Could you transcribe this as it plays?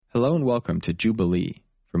Hello and welcome to Jubilee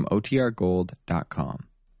from OTRGold.com.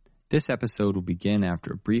 This episode will begin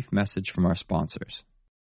after a brief message from our sponsors.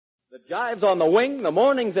 The jive's on the wing, the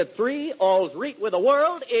morning's at 3, all's reek with the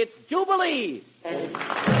world, it's Jubilee!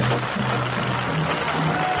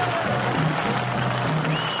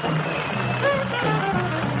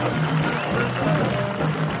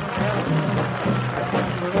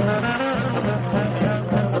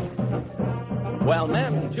 Well,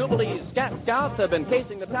 men, Jubilee's Scat Scouts have been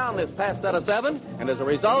casing the town this past set of 7, and as a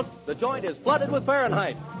result, the joint is flooded with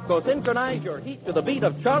Fahrenheit. So synchronize your heat to the beat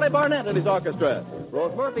of Charlie Barnet and his orchestra.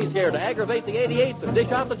 Rose Murphy's here to aggravate the 88s and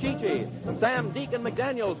dish out the Chi-Chi. Sam Deacon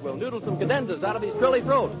McDaniels will noodle some cadenzas out of his trilly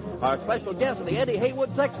throat. Our special guest, the Eddie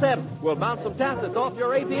Haywood Sextet, will bounce some tacits off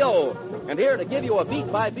your APO. And here to give you a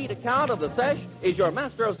beat-by-beat account of the sesh is your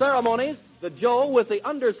master of ceremonies, the Joe with the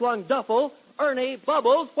underslung duffel, Ernie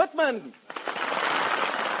Bubbles Whitman.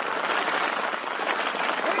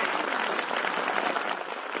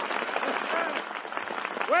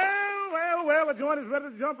 Well, the joint is ready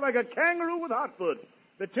to jump like a kangaroo with hot foot.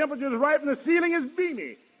 The temperature's right and the ceiling is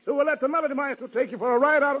beamy. So we'll let the Melody Maestro take you for a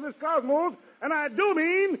ride out of this cosmos, and I do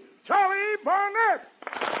mean Charlie Barnet.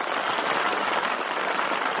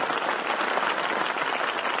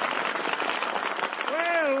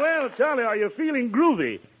 Well, Charlie, are you feeling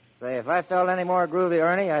groovy? Say, if I felt any more groovy,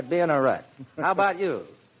 Ernie, I'd be in a wreck. How about you?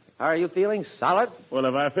 How are you feeling? Solid? Well,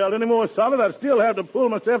 if I felt any more solid, I'd still have to pull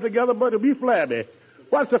myself together, but it'd be flabby.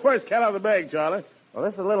 What's the first cat out of the bag, Charlie? Well,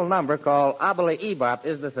 this is a little number called Obly Ebop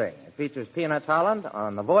is the thing. It features Peanuts Holland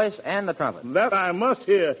on the voice and the trumpet. That I must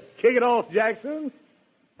hear. Kick it off, Jackson.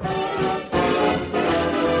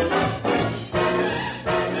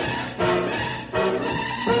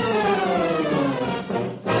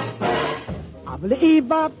 Obly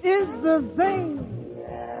Ebop is the thing.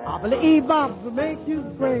 Obly Ebop will make you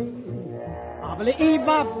scream. Obly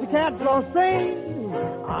Ebop, the cats will sing.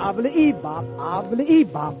 Obly Ebop, Obly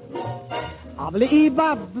Ebop. Obly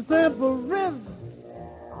Ebop, the simple rhythm.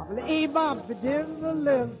 Obly Ebop, the gives a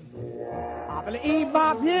lift. Obly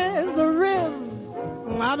Ebop, here's the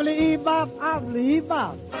rhythm. Obly Ebop, Obly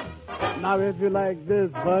Ebop. Now if you like this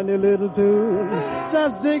funny little tune,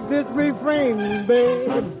 just dig this refrain,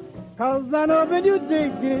 babe. 'Cause I know when you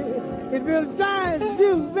dig it, it will drive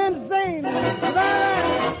you insane.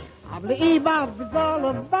 Obly Ebop is all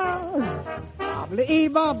about. Obly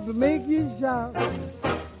Ebop to make you shout.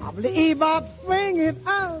 Obly Ebop, swing it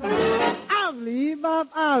out. Obly Ebop,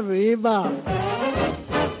 Obly Ebop.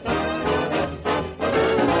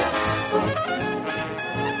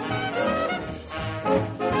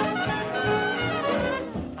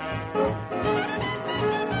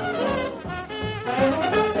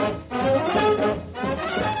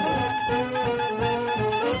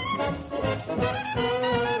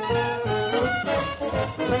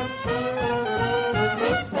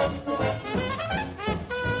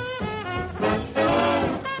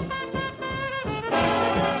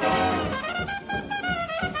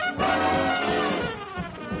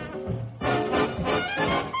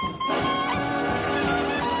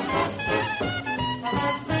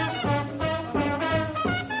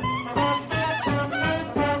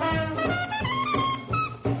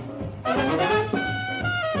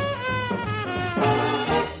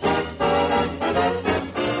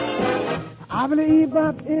 Obly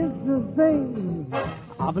Ebop is the thing.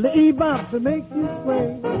 Obly Ebop to make you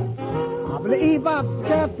swing. Obly Ebop,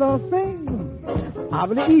 cats all sing.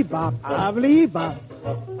 Obly Ebop, Obly Ebop.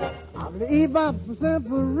 Obly Ebop, the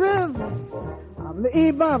simple rhythm. Obly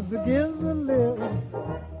Ebop, the gives a lift.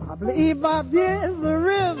 Obly Ebop, yes, the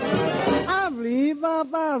rhythm. Obly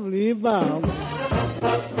Ebop, Obly Ebop.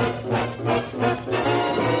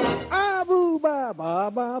 Abu ba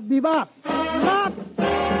ba ba bebop. Bop.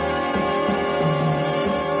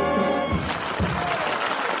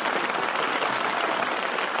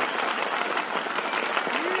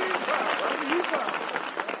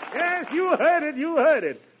 You heard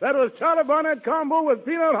it. That was Charlie Barnet combo with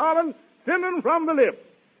Peanut Holland, sending from the lip.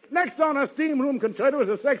 Next on our steam room concerto is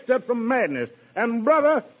a sextet from Madness. And,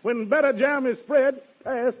 brother, when better jam is spread,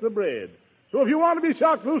 pass the bread. So if you want to be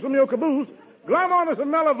shocked loose from your caboose, glom on to some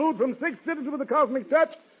mellow food from 6 cities with a cosmic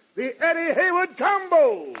touch, the Eddie Haywood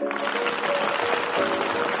combo.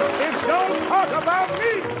 It's Don't Talk About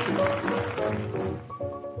Me.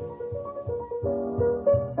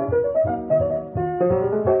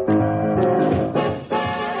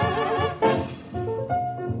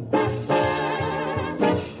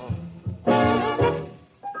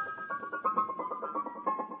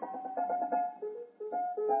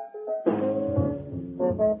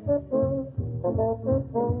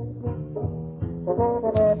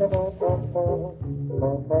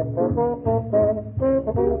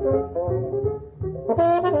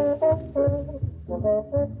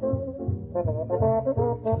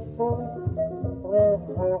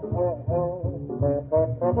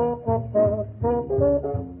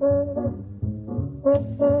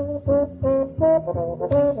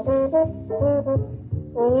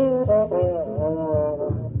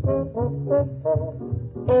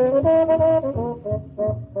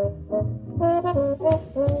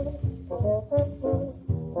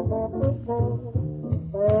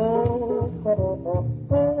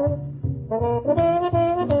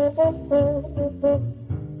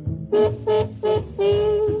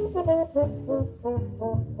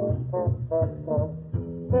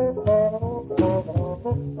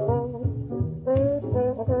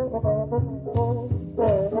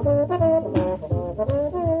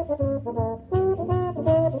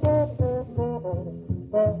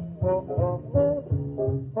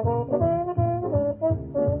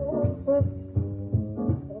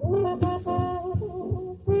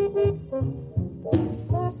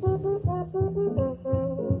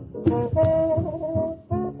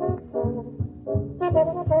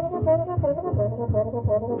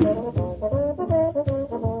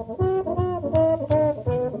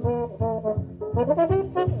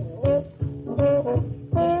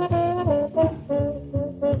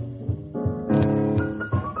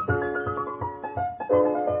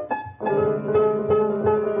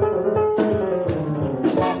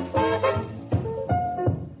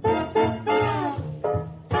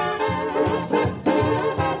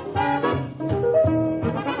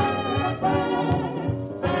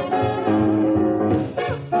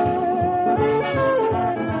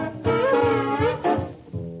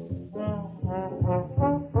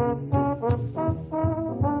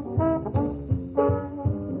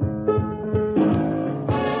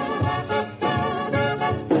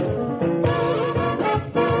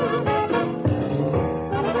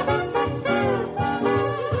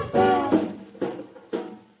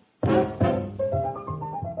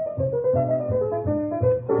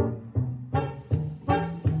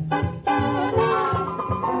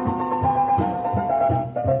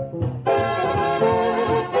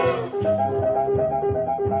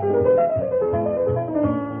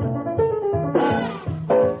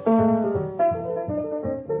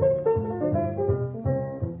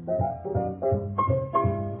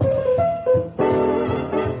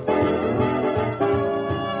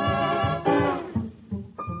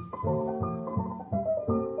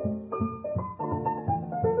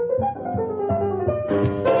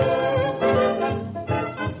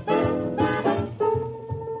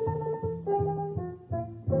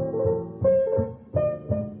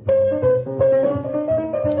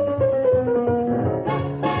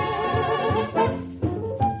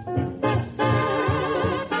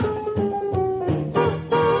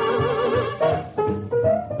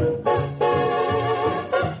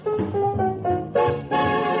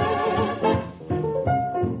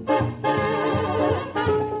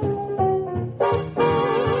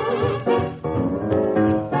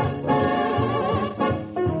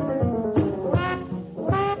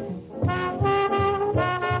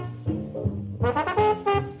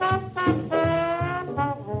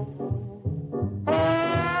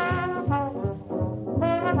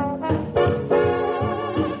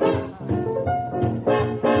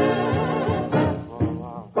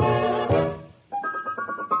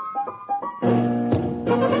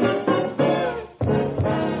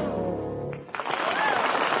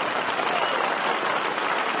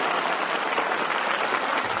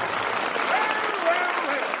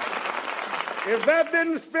 If that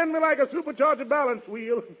didn't spin me like a supercharger balance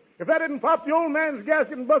wheel, if that didn't pop the old man's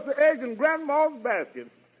gasket and bust the eggs in Grandma's basket.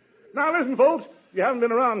 Now, listen, folks, you haven't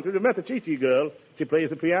been around till you met the Chi-Chi girl. She plays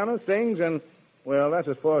the piano, sings, and, well, that's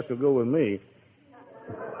as far as she'll go with me.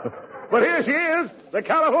 But here she is, the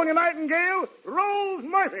California Nightingale, Rose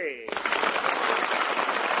Murphy.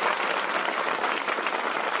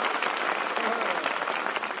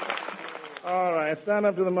 All right, stand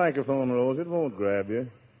up to the microphone, Rose. It won't grab you.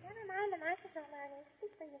 Never mind the microphone, Marty.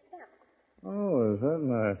 Speak for yourself. Oh, is that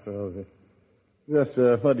nice, Rosie? Just,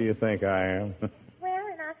 what do you think I am? Well,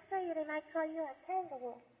 in Australia, they might call you a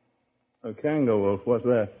kangaroo. A kangaroo wolf? What's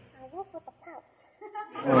that? A wolf with a pouch.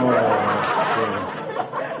 Oh,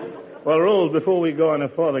 well, Rose, before we go any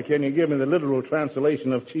further, can you give me the literal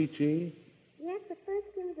translation of Chi-Chi? Yes, but first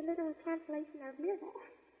give me the literal translation of music.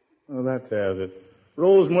 Oh, that tells it.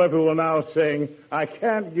 Rose Murphy will now sing, I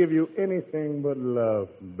Can't Give You Anything But Love,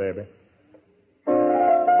 Baby.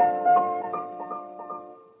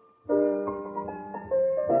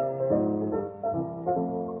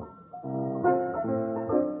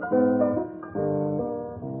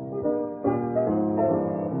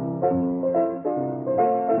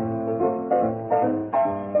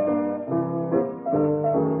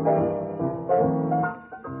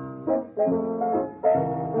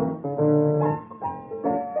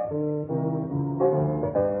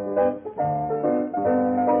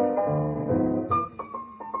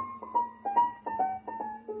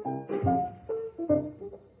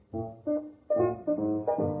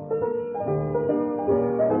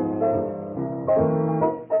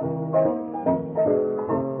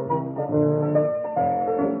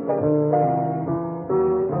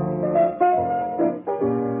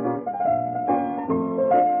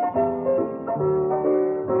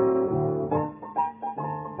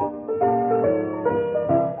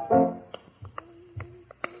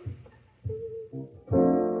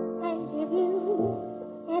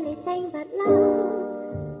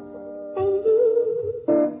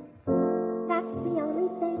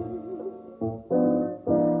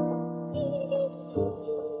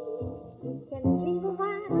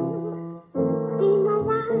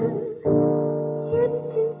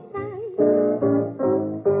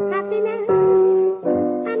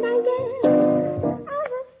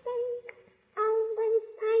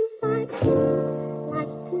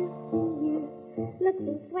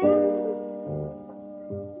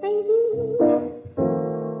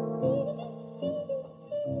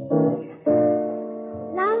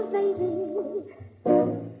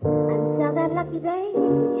 lucky day.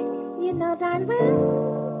 You know darn well.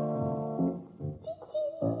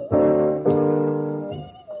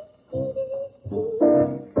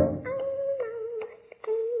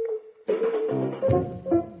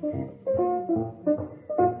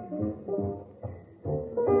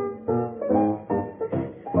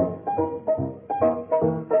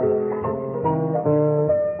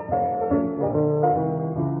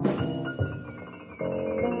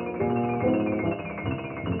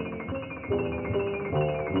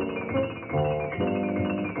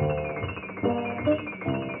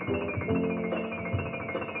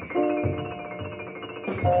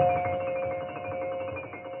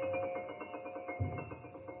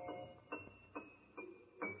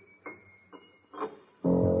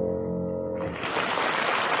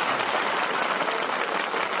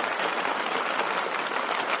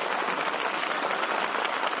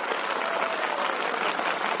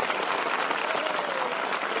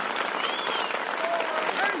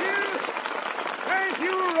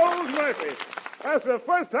 That's the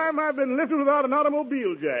first time I've been lifted without an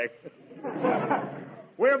automobile, Jack.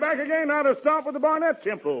 We're back again now to stomp with the Barnet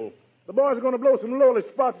Tempo. The boys are going to blow some lowly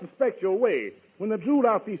spots and specks your way. When they drool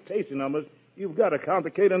out these tasty numbers, you've got to count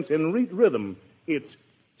the cadence in rhythm. It's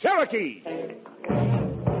Cherokee.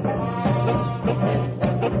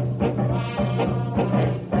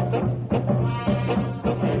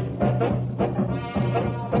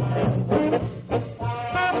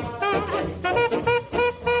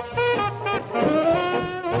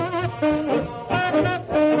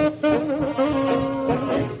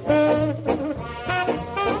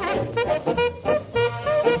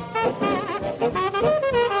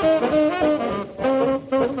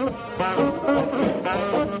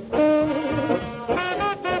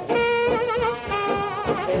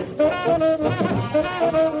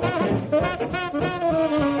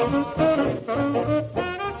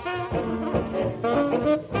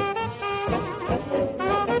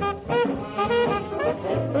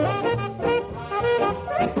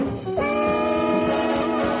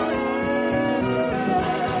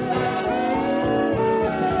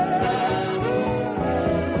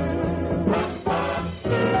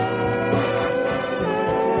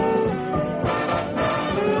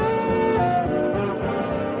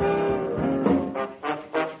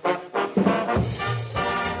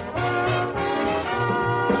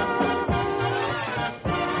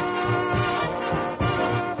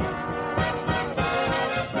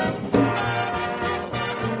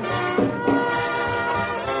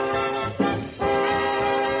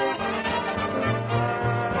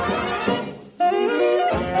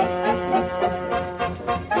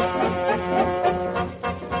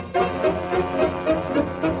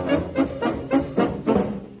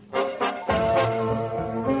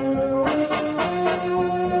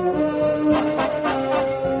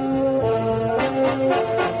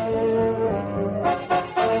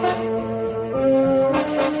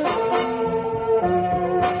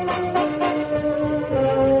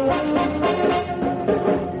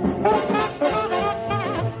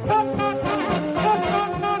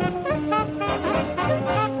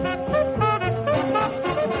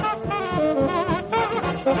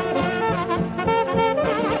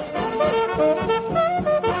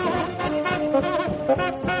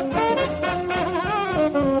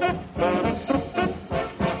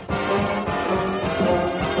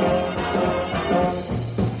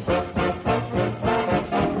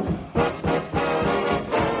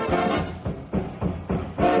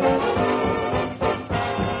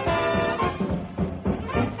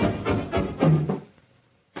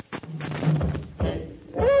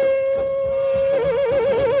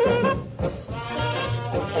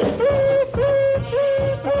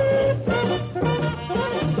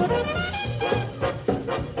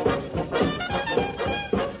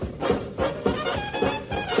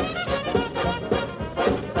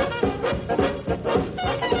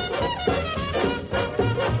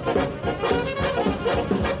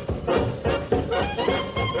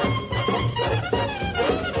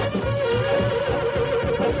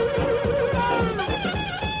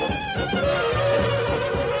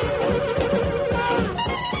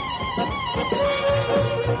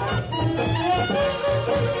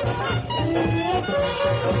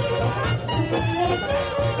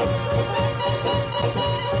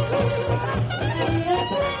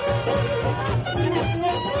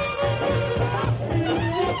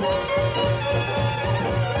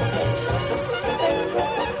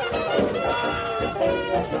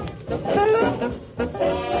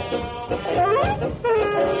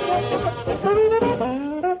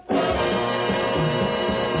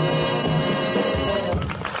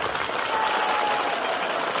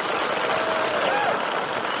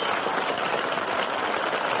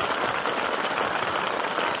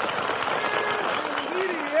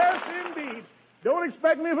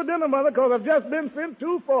 expect me for dinner, Mother, because I've just been sent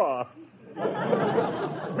too far.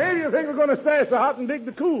 Maybe you think we're going to stash the hot and dig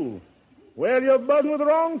the cool. Well, you're buzzing with the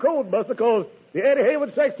wrong code, Buster, because the Eddie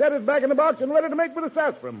Haywood sextet is back in the box and ready to make for the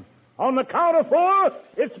Sassafras. On the count of 4,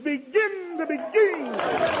 it's begin to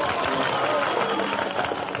begin.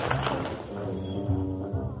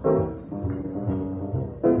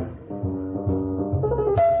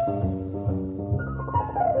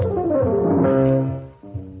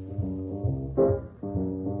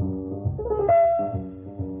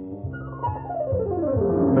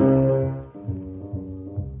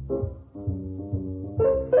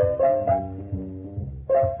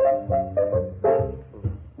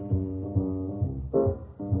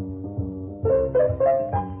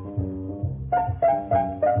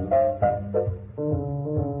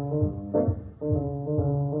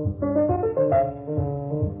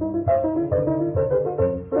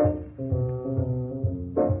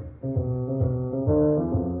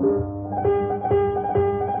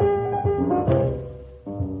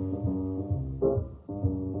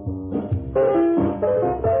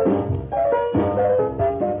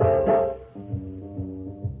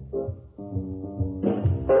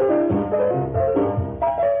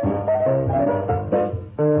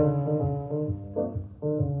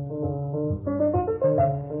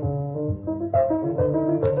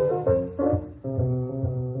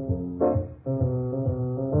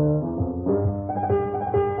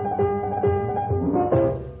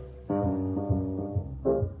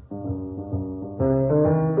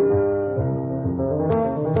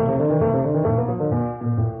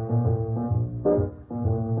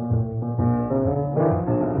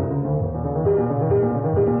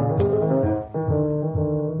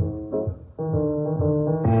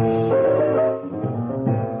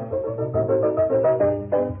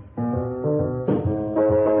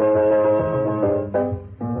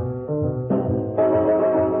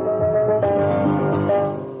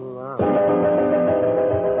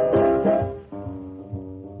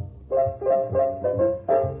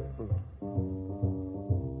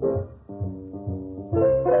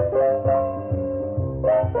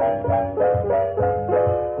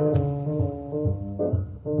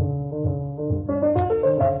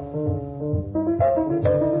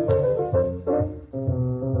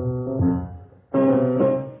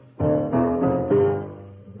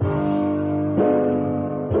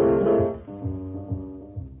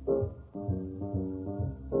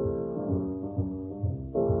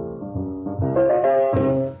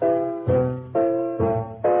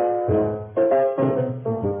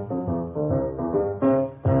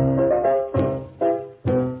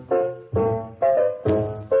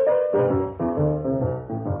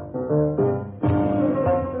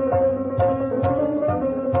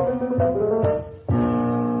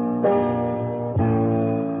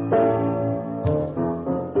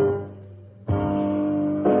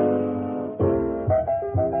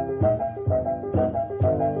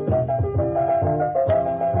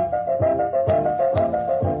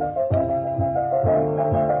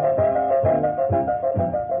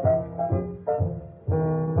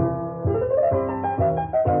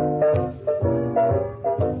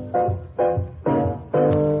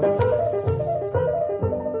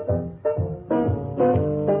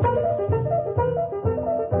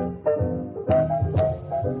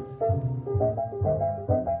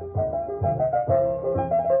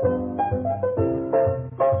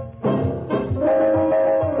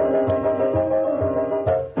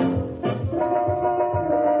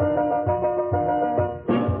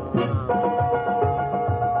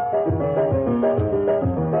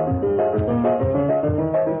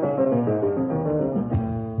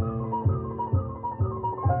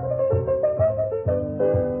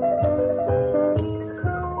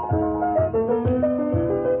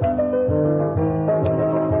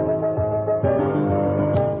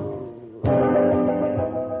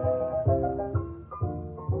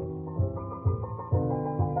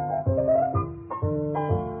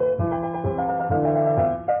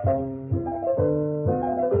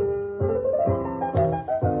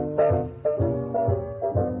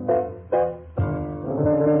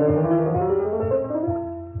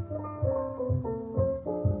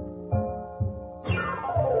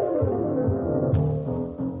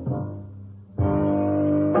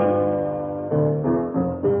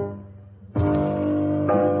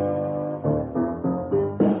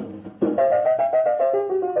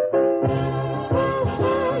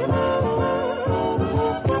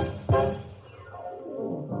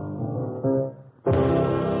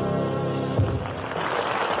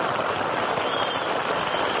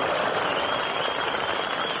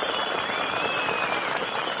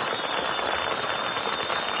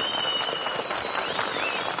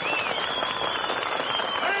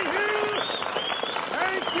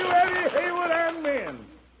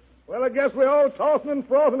 we're all tossing and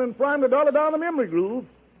frothing and frying the dollar down the memory groove.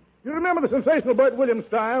 You remember the sensational Burt Williams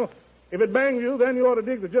style? If it bangs you, then you ought to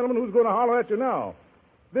dig the gentleman who's going to holler at you now.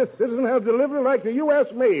 This citizen has delivery like the U.S.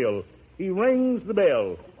 mail. He rings the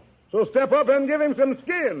bell. So step up and give him some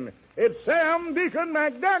skin. It's Sam Deacon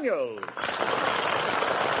McDaniel.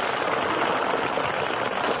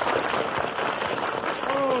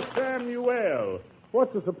 Oh, Samuel.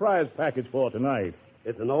 What's the surprise package for tonight?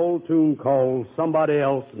 It's an old tune called Somebody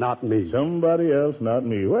Else, Not Me. Somebody else, not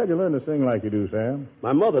me. Where'd you learn to sing like you do, Sam?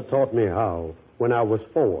 My mother taught me how when I was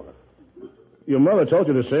 4. Your mother taught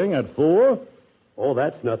you to sing at 4? Oh,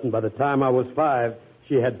 that's nothing. By the time I was 5,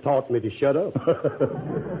 she had taught me to shut up.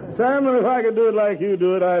 Sam, if I could do it like you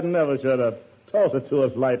do it, I'd never shut up. Toss it to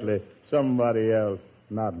us lightly. Somebody else,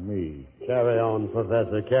 not me. Carry on,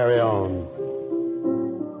 Professor, carry on.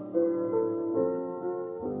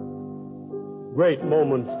 Great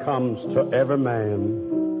moments comes to every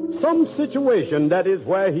man. Some situation that is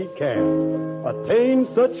where he can attain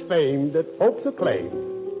such fame that folks acclaim.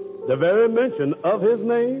 The very mention of his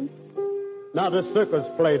name. Now the circus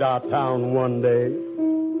played our town one day.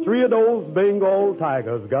 3 of those Bengal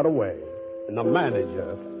tigers got away. And the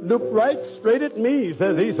manager looked right straight at me.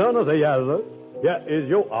 Says he, son, I say, yes, sir. Yeah, is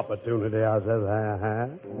your opportunity. I says,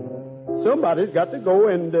 Somebody's got to go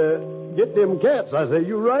and get them cats. I say,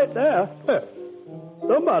 you right there.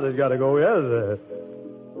 Somebody's got to go, yes, sir.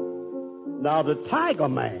 Now, the Tiger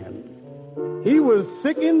Man, he was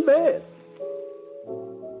sick in bed.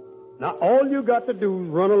 Now, all you got to do is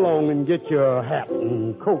run along and get your hat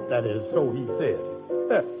and coat, that is, so he said.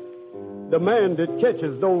 The man that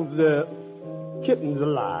catches those kittens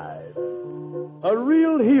alive. A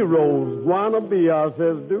real hero's wanna be, I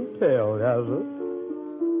says, do tell, yes, sir.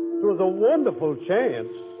 It was a wonderful chance,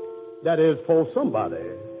 that is, for somebody,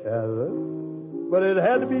 yes, sir. But it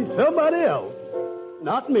had to be somebody else,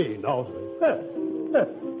 not me, no, sir.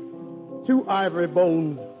 2 ivory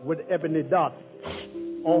bones with ebony dots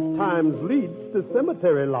oft times leads to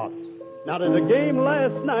cemetery lots. Now, there's a game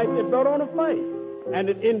last night that brought on a fight, and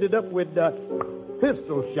it ended up with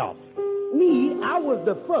pistol shots. Me, I was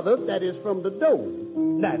the further, that is, from the door.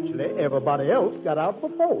 Naturally, everybody else got out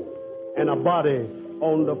before. And a body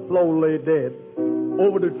on the floor lay dead.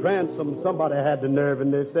 Over the transom, somebody had the nerve,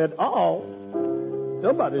 and they said,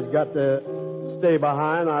 somebody's got to stay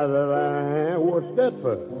behind. I said, what's that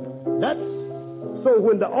for? That's so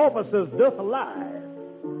when the officers doth alive,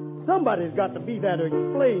 somebody's got to be there to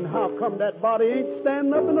explain how come that body ain't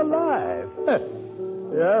standing up and alive. Yes,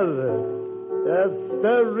 sir. That's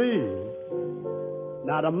the reason.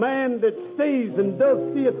 Now, the man that stays and does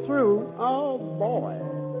see it through, oh, boy,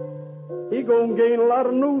 he gonna gain a lot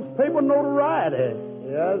of newspaper notoriety.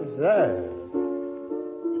 Yes, sir.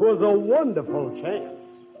 'Twas a wonderful chance.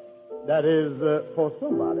 That is, for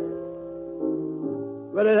somebody.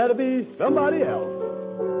 But it had to be somebody else.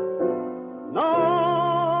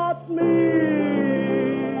 Not me.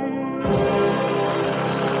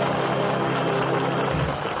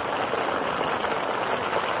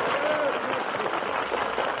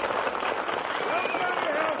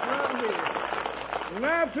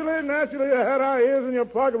 Naturally, you had our ears in your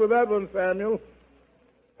pocket with that one, Samuel.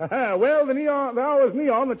 Well, the hour's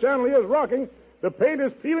neon, the chandelier's rocking, the paint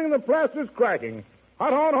is peeling, the plaster's cracking.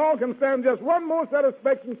 Hot Horn Hall can stand just one more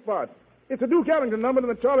satisfaction spot. It's a Duke Ellington number in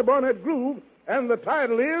the Charlie Barnet groove, and the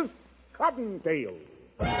title is Cottontail.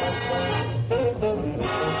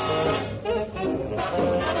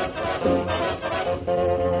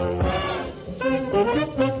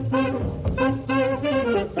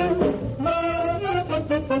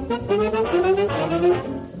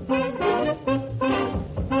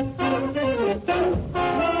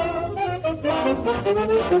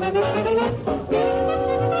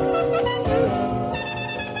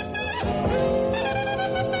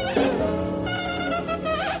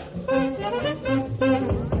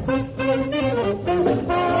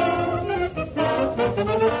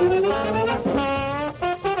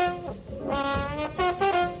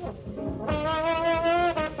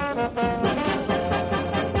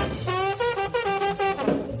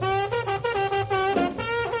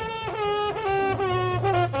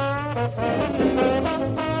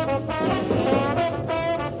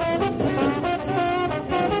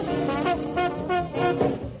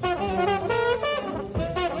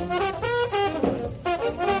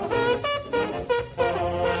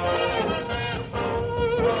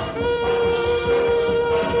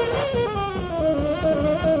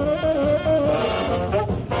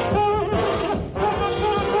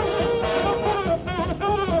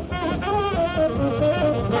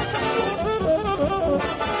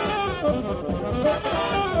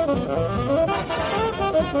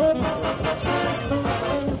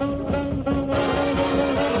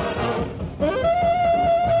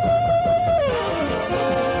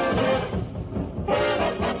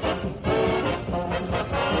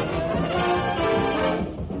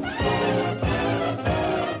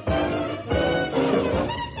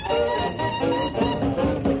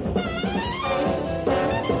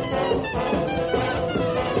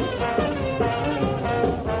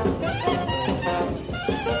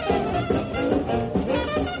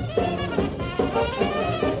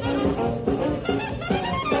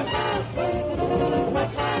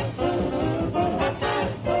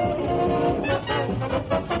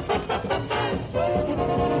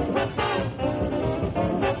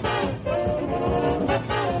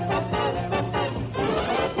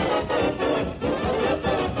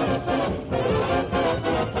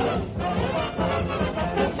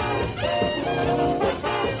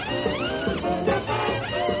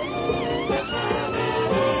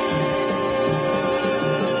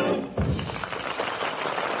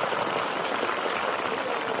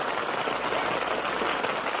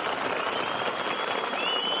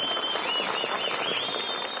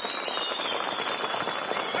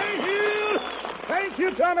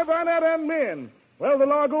 Charlie Barnet and men. Well, the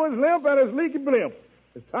Largo is limp and it's leaky blimp.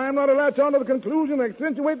 It's time now to latch on to the conclusion and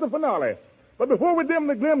accentuate the finale. But before we dim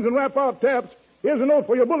the glims and wrap our taps, here's a note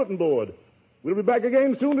for your bulletin board. We'll be back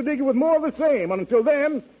again soon to dig you with more of the same. And until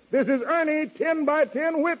then, this is Ernie 10 by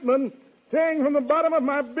 10 Whitman saying from the bottom of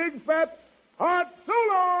my big fat heart, so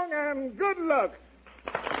long and good luck.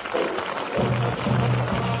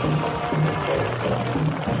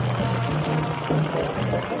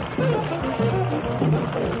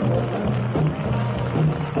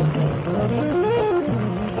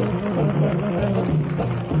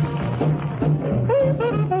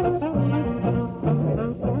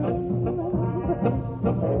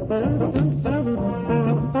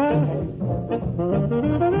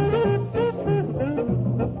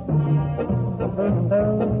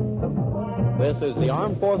 This is the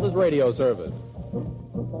Armed Forces Radio Service.